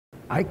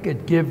I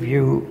could give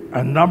you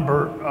a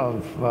number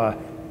of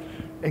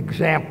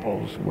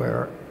examples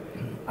where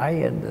I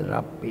ended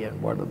up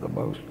being one of the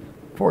most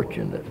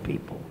fortunate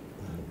people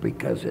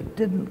because it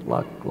didn't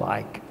look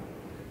like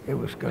it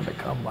was going to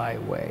come my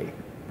way,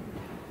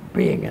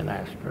 being an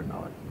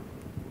astronaut.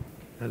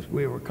 As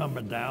we were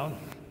coming down,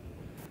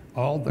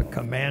 all the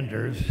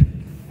commanders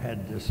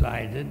had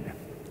decided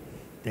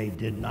they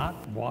did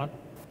not want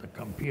the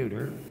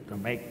computer to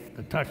make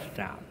the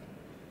touchdown.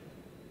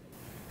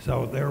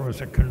 So there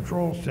was a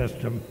control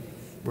system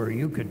where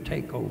you could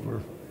take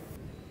over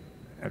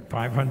at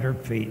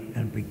 500 feet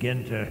and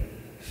begin to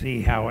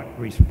see how it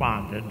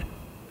responded,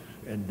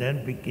 and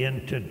then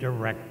begin to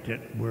direct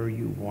it where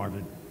you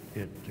wanted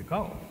it to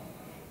go.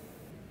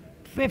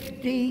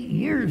 50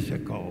 years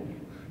ago,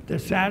 the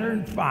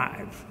Saturn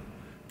V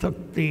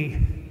took the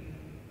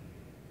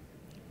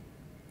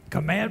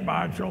command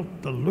module,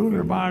 the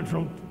lunar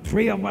module,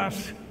 3 of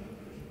us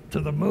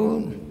to the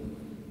moon.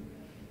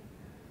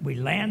 We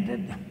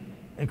landed,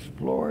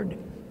 explored,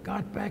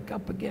 got back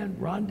up again,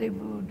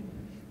 rendezvoused,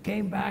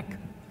 came back.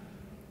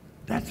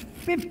 That's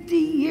 50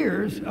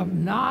 years of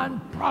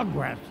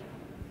non-progress.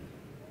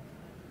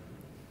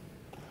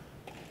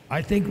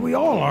 I think we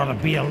all ought to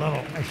be a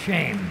little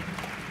ashamed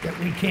that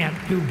we can't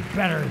do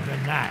better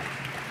than that.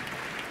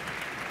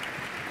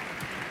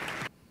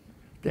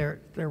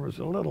 There was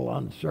a little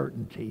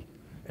uncertainty,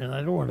 and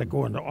I don't want to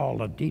go into all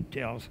the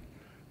details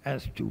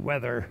as to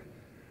whether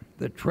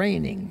the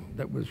training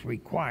that was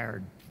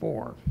required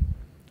for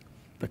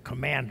the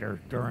commander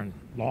during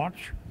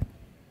launch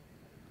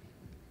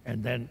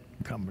and then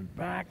coming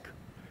back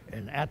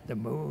and at the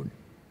moon,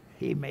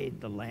 he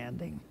made the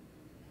landing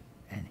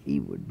and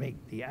he would make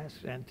the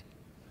ascent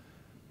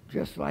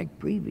just like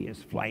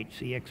previous flights.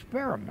 The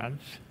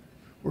experiments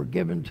were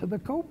given to the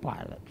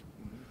co-pilot,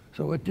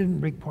 so it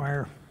didn't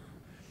require.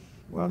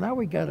 Well, now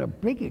we got a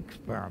big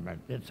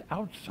experiment. It's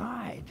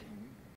outside.